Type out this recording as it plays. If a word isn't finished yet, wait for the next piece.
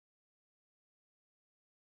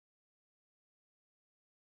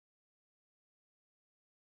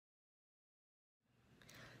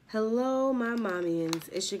Hello, my mommies.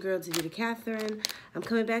 It's your girl, Davita Catherine. I'm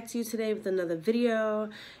coming back to you today with another video.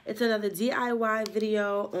 It's another DIY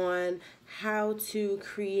video on how to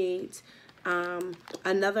create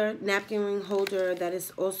another napkin ring holder that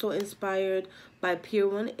is also inspired by Pier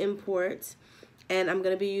 1 Imports. And I'm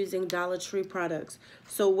going to be using Dollar Tree products.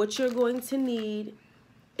 So what you're going to need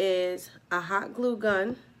is a hot glue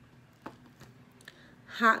gun,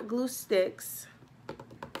 hot glue sticks,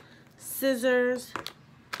 scissors,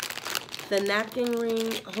 the napkin ring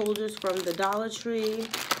holders from the Dollar Tree,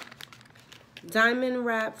 diamond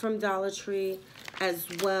wrap from Dollar Tree, as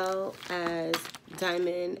well as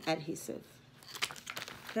diamond adhesive.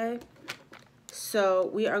 Okay, so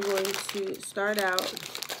we are going to start out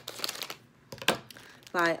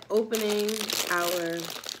by opening our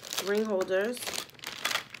ring holders.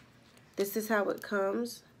 This is how it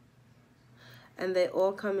comes, and they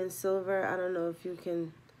all come in silver. I don't know if you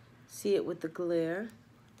can see it with the glare.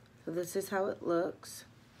 So this is how it looks.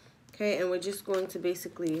 Okay, and we're just going to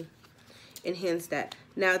basically enhance that.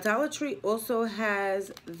 Now, Dollar Tree also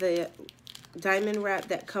has the diamond wrap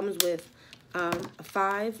that comes with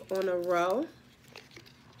 5 on a row.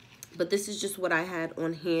 But this is just what I had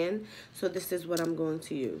on hand. So this is what I'm going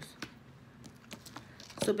to use.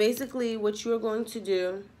 So basically what you're going to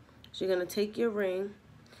do is you're going to take your ring,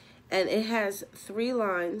 and it has 3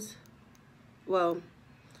 lines. Well,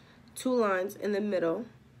 2 lines in the middle.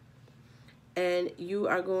 And you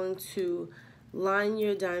are going to line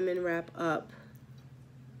your diamond wrap up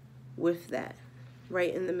with that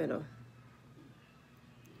right in the middle.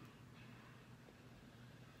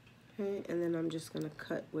 Okay, and then I'm just going to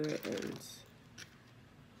cut where it ends.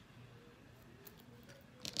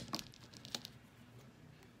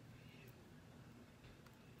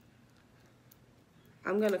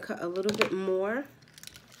 I'm going to cut a little bit more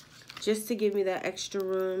just to give me that extra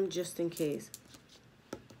room just in case.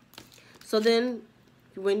 So then,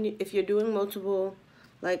 if you're doing multiple,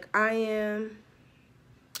 like I am,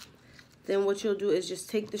 then what you'll do is just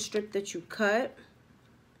take the strip that you cut,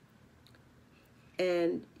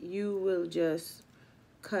 and you will just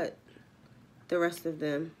cut the rest of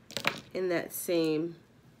them in that same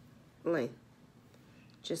length,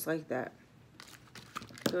 just like that.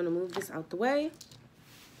 I'm going to move this out the way,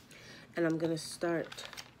 and I'm going to start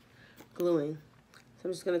gluing. So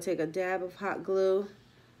I'm just going to take a dab of hot glue,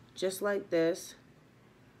 just like this.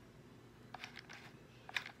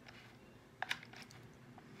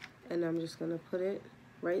 And I'm just going to put it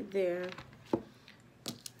right there.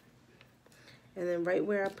 And then right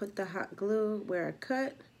where I put the hot glue, where I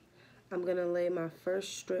cut, I'm going to lay my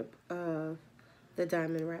first strip of the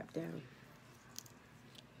diamond wrap down.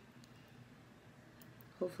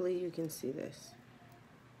 Hopefully you can see this.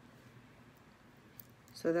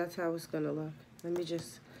 So that's how it's going to look. Let me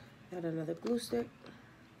just add another glue stick.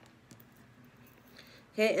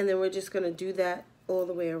 Okay, and then we're just going to do that all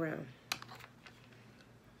the way around.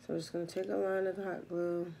 So I'm just going to take a line of the hot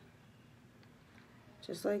glue,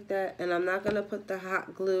 just like that. And I'm not going to put the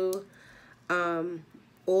hot glue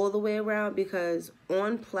all the way around, because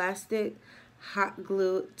on plastic, hot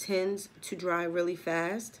glue tends to dry really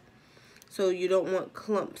fast. So you don't want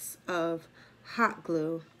clumps of hot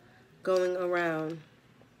glue going around.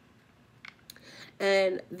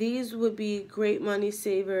 And these would be great money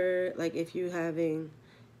saver, like if you're having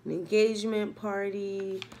an engagement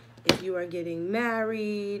party, if you are getting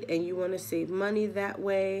married and you want to save money that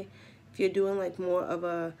way, if you're doing like more of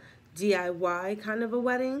a DIY kind of a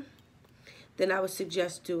wedding, then I would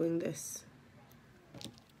suggest doing this.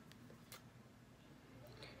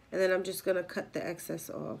 And then I'm just going to cut the excess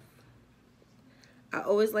off. I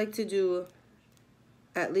always like to do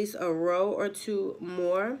at least a row or 2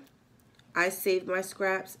 more. I save my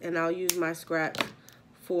scraps, and I'll use my scraps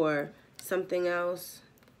for something else.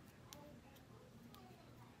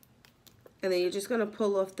 And then you're just going to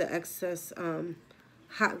pull off the excess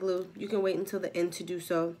hot glue. You can wait until the end to do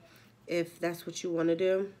so if that's what you want to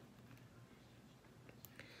do.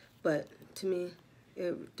 But to me,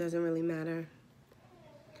 it doesn't really matter,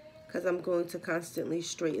 because I'm going to constantly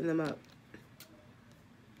straighten them up.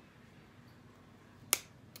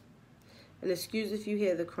 And excuse if you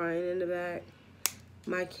hear the crying in the back.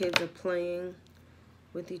 My kids are playing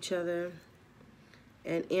with each other.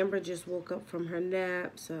 And Amber just woke up from her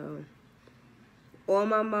nap, so all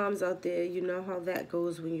my moms out there, you know how that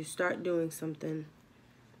goes when you start doing something.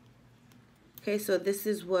 Okay, so this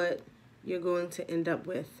is what you're going to end up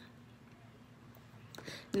with.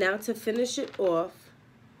 Now to finish it off,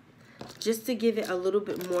 just to give it a little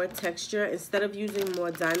bit more texture, instead of using more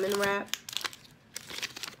diamond wrap,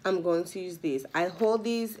 I'm going to use these. I hold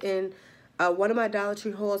these in one of my Dollar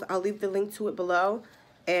Tree hauls. I'll leave the link to it below.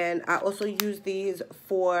 And I also use these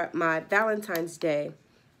for my Valentine's Day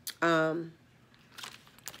ring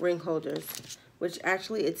holders, which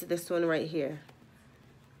actually it's this one right here.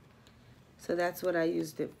 So that's what I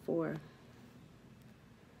used it for.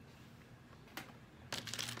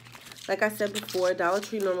 Like I said before, Dollar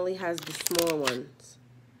Tree normally has the small ones.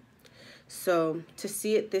 So to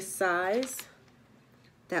see it this size,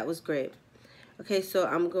 that was great. Okay, so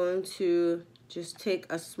I'm going to just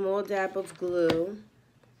take a small dab of glue,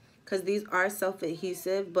 because these are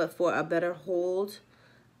self-adhesive, but for a better hold,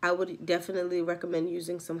 I would definitely recommend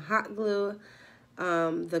using some hot glue.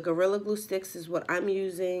 The Gorilla Glue sticks is what I'm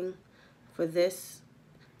using for this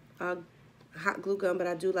hot glue gun, but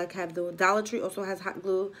I do like have the Dollar Tree also has hot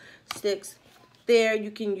glue sticks. There,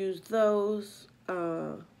 you can use those.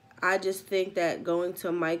 I just think that going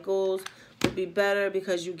to Michael's would be better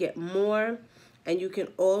because you get more, and you can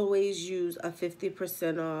always use a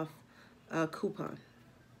 50% off coupon.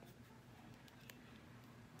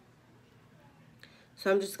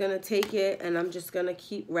 So I'm just going to take it and I'm just going to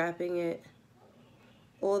keep wrapping it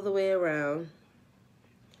all the way around.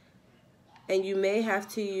 And you may have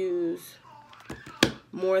to use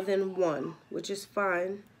more than one, which is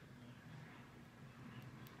fine.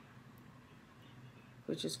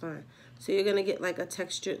 So you're going to get like a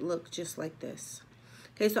textured look just like this.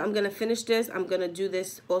 Okay, so I'm going to finish this. I'm going to do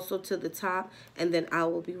this also to the top, and then I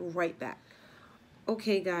will be right back.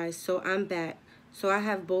 Okay, guys, so I'm back. So I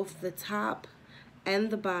have both the top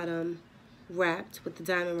and the bottom wrapped with the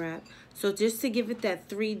diamond wrap. So just to give it that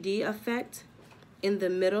 3D effect in the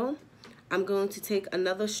middle, I'm going to take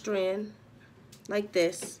another strand like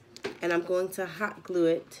this, and I'm going to hot glue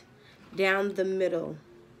it down the middle.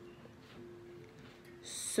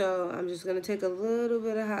 So I'm just going to take a little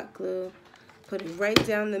bit of hot glue, put it right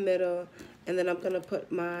down the middle, and then I'm going to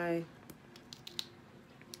put my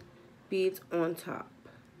beads on top.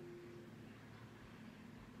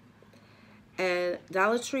 And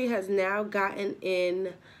Dollar Tree has now gotten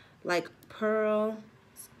in like pearl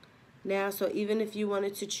now, so even if you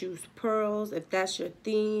wanted to choose pearls, if that's your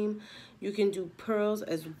theme, you can do pearls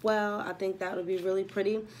as well. I think that would be really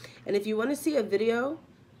pretty. And if you want to see a video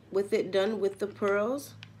with it done with the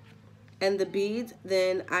pearls and the beads,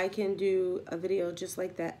 then I can do a video just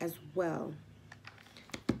like that as well.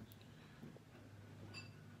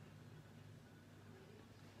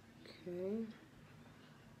 Okay.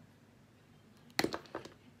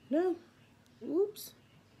 No. Oops.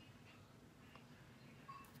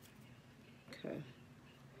 Okay.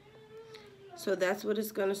 So that's what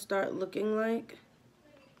it's going to start looking like.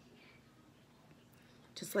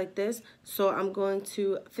 Just like this. So I'm going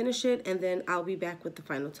to finish it, and then I'll be back with the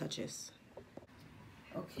final touches.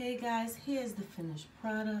 Okay, guys, here's the finished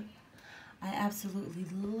product. I absolutely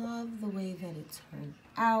love the way that it turned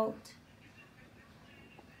out.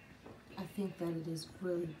 I think that it is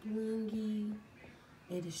really blingy.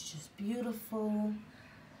 It is just beautiful.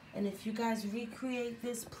 And if you guys recreate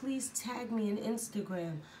this, please tag me on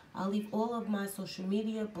Instagram. I'll leave all of my social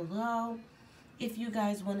media below. If you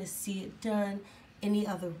guys want to see it done any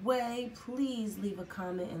other way, please leave a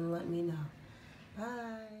comment and let me know.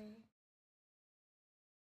 Bye.